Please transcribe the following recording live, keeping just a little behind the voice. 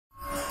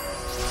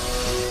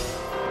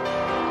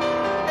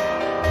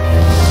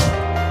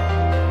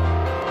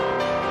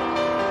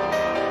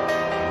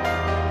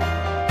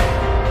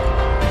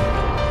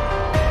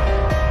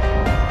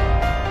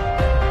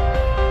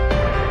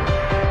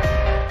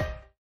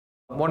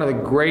One of the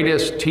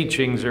greatest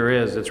teachings there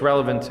is that's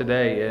relevant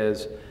today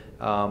is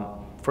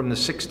from the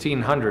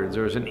 1600s.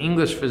 There was an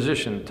English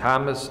physician,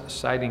 Thomas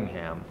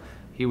Sydenham.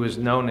 He was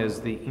known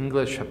as the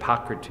English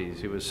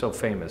Hippocrates. He was so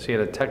famous. He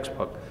had a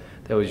textbook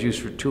that was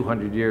used for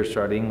 200 years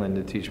throughout England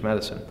to teach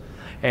medicine.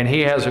 And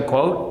he has a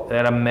quote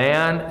that a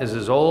man is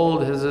as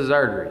old as his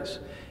arteries.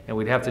 And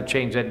we'd have to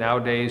change that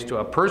nowadays to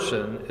a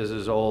person is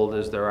as old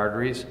as their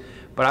arteries.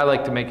 But I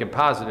like to make it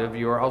positive.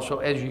 You are also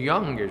as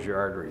young as your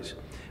arteries.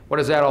 What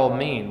does that all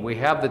mean? We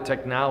have the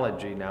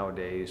technology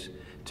nowadays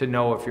to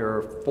know if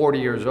you're 40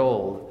 years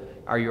old,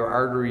 are your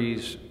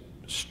arteries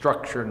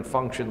structure and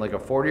function like a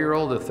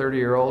 40-year-old, a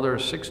 30-year-old, or a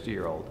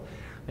 60-year-old?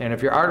 And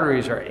if your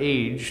arteries are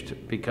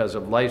aged because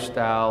of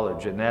lifestyle or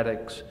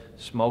genetics,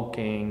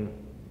 smoking,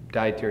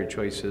 dietary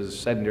choices,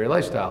 sedentary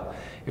lifestyle,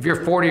 if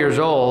you're 40 years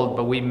old,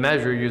 but we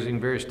measure using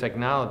various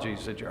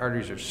technologies that your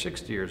arteries are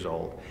 60 years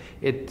old,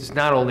 it's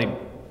not only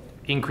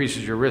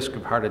increases your risk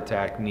of heart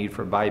attack, need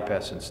for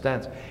bypass and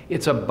stents.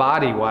 It's a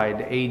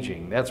body-wide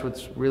aging. That's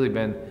what's really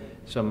been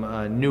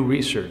some new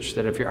research,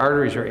 that if your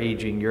arteries are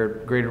aging,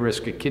 you're at greater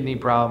risk of kidney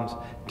problems,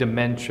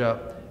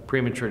 dementia,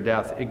 premature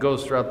death. It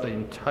goes throughout the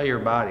entire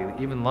body,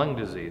 even lung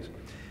disease.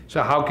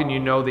 So how can you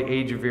know the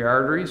age of your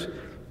arteries?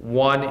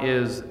 One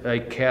is a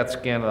CAT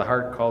scan of the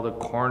heart called a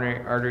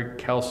coronary artery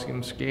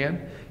calcium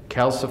scan.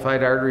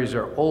 Calcified arteries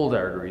are old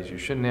arteries. You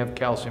shouldn't have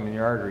calcium in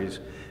your arteries.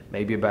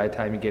 Maybe by the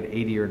time you get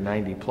 80 or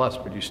 90 plus,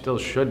 but you still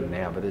shouldn't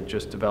have it. It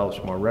just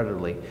develops more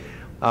readily.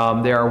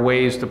 There are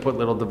ways to put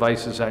little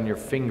devices on your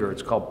finger.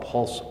 It's called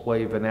pulse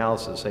wave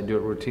analysis. I do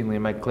it routinely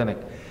in my clinic.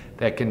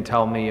 That can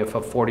tell me if a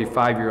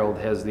 45-year-old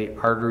has the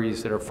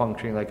arteries that are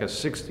functioning like a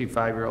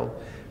 65-year-old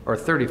or a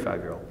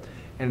 35-year-old.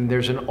 And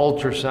there's an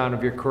ultrasound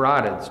of your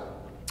carotids.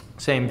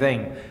 Same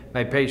thing.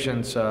 My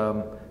patients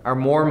are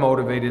more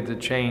motivated to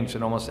change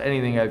than almost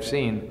anything I've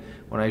seen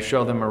when I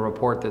show them a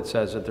report that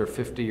says that their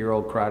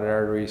 50-year-old carotid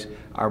arteries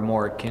are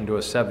more akin to a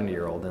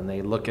 70-year-old, and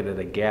they look at it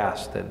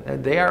aghast,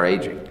 and they are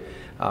aging.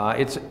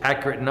 It's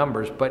accurate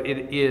numbers, but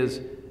it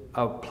is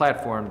a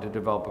platform to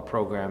develop a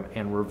program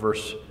and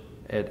reverse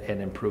it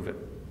and improve it.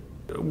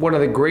 One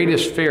of the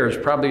greatest fears,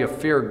 probably a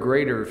fear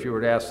greater if you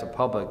were to ask the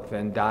public,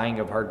 than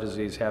dying of heart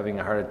disease, having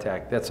a heart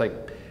attack. That's like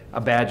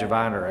a badge of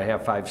honor. I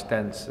have 5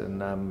 stents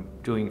and I'm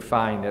doing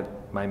fine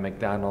at my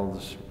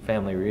McDonald's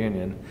family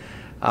reunion.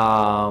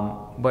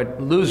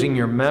 But losing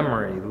your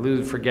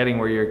memory, forgetting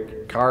where your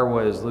car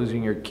was,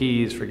 losing your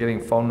keys,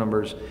 forgetting phone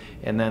numbers,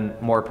 and then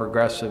more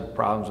progressive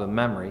problems with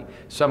memory,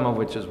 some of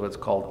which is what's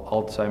called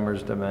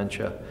Alzheimer's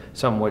dementia,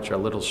 some of which are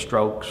little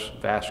strokes,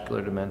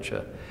 vascular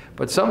dementia.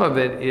 But some of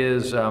it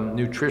is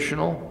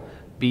nutritional.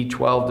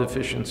 B12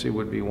 deficiency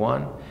would be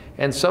one.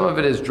 And some of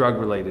it is drug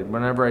related.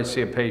 Whenever I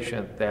see a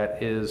patient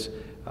that is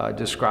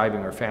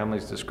describing, or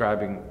families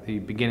describing the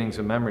beginnings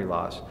of memory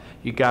loss,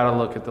 you got to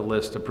look at the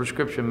list of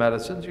prescription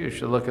medicines. You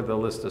should look at the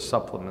list of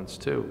supplements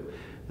too.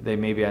 They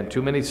may be on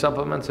too many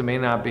supplements. It may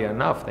not be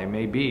enough. They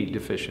may be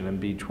deficient in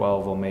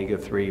B12,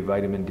 omega-3,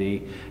 vitamin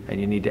D, and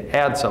you need to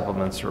add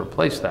supplements to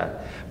replace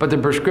that. But the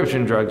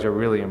prescription drugs are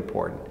really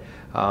important.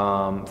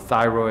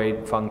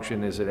 Thyroid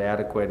function, is it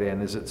adequate,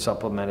 and is it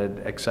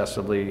supplemented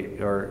excessively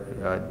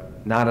or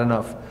not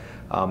enough?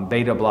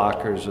 Beta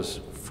blockers is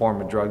a form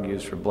of drug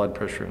used for blood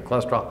pressure and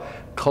cholesterol.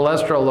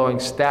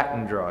 Cholesterol-lowering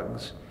statin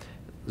drugs,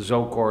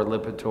 Zocor,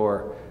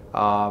 Lipitor,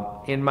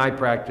 in my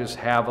practice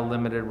have a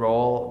limited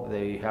role.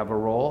 They have a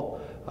role.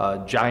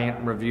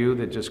 Giant review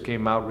that just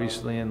came out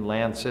recently in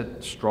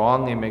Lancet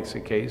strongly makes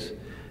a case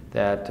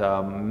that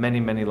many,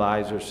 many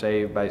lives are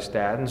saved by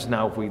statins.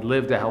 Now, if we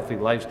lived a healthy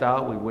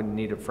lifestyle, we wouldn't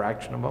need a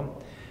fraction of them,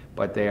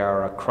 but they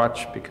are a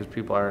crutch because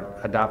people aren't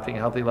adopting a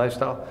healthy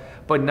lifestyle.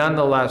 But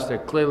nonetheless, there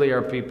clearly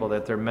are people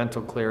that their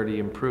mental clarity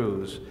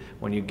improves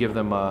when you give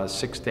them a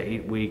 6 to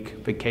 8 week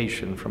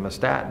vacation from a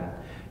statin,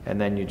 and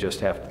then you just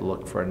have to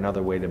look for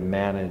another way to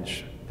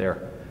manage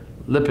their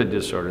lipid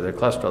disorder, their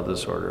cholesterol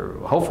disorder,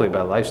 hopefully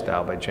by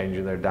lifestyle, by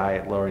changing their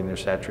diet, lowering their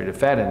saturated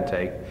fat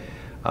intake,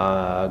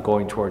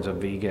 going towards a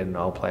vegan,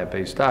 all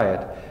plant-based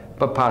diet,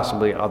 but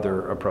possibly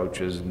other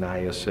approaches,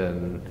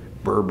 niacin,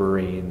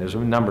 berberine. There's a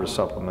number of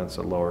supplements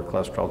that lower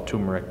cholesterol,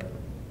 turmeric.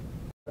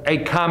 A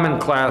common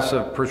class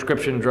of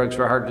prescription drugs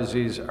for heart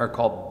disease are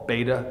called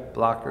beta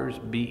blockers,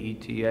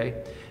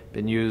 B-E-T-A.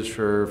 Been used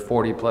for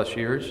 40 plus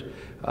years.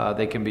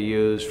 They can be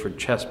used for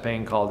chest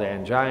pain called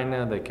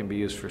angina. They can be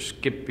used for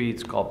skip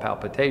beats called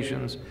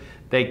palpitations.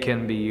 They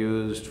can be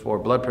used for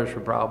blood pressure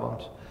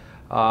problems.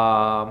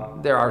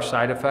 There are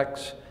side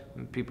effects.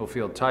 People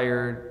feel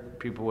tired.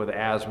 People with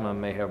asthma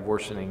may have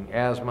worsening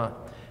asthma,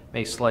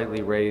 may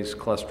slightly raise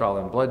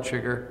cholesterol and blood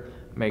sugar,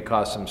 may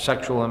cause some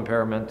sexual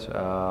impairment,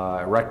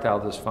 erectile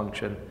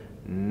dysfunction,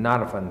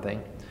 not a fun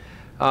thing.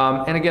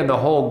 And again, the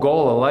whole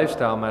goal of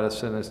lifestyle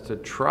medicine is to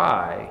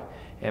try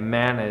and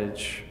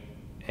manage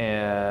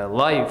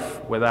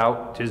life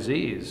without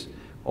disease,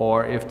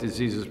 or if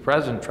disease is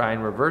present, try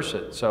and reverse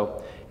it.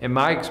 So in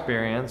my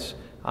experience,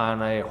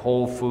 on a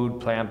whole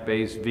food,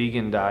 plant-based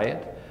vegan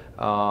diet,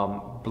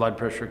 blood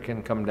pressure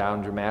can come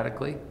down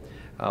dramatically.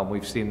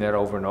 We've seen that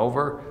over and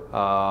over.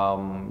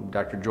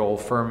 Dr. Joel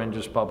Furman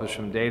just published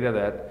some data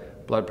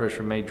that blood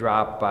pressure may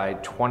drop by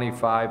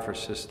 25 for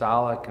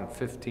systolic and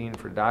 15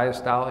 for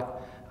diastolic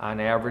on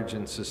average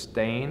and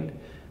sustained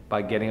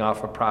by getting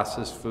off of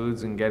processed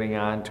foods and getting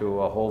on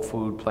to a whole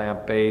food,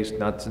 plant-based,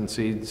 nuts and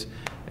seeds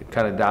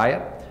kind of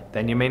diet.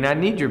 Then you may not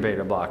need your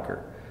beta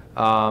blocker.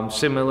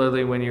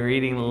 Similarly, when you're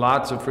eating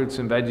lots of fruits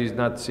and veggies,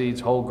 nuts, seeds,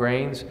 whole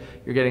grains,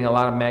 you're getting a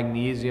lot of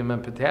magnesium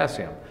and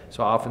potassium.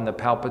 So often the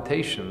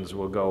palpitations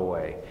will go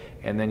away.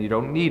 And then you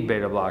don't need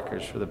beta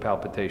blockers for the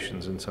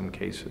palpitations in some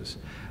cases.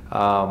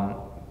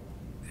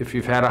 If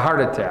you've had a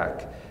heart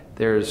attack,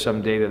 there's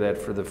some data that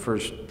for the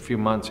first few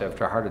months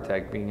after a heart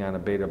attack, being on a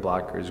beta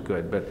blocker is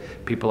good.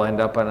 But people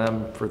end up on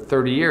them for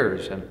 30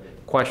 years and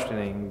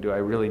questioning, do I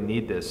really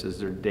need this? Is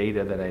there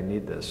data that I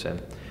need this?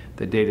 And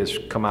the data's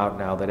come out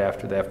now that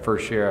after that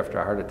first year after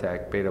a heart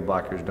attack, beta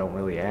blockers don't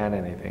really add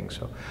anything.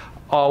 So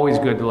always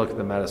good to look at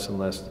the medicine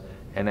list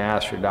and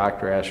ask your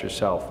doctor, ask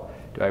yourself,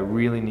 do I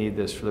really need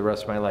this for the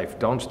rest of my life?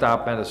 Don't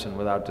stop medicine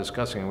without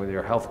discussing it with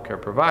your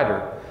healthcare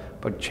provider,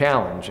 but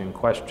challenge and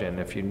question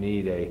if you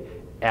need a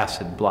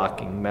acid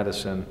blocking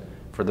medicine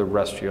for the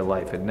rest of your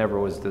life. It never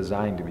was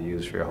designed to be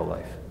used for your whole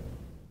life.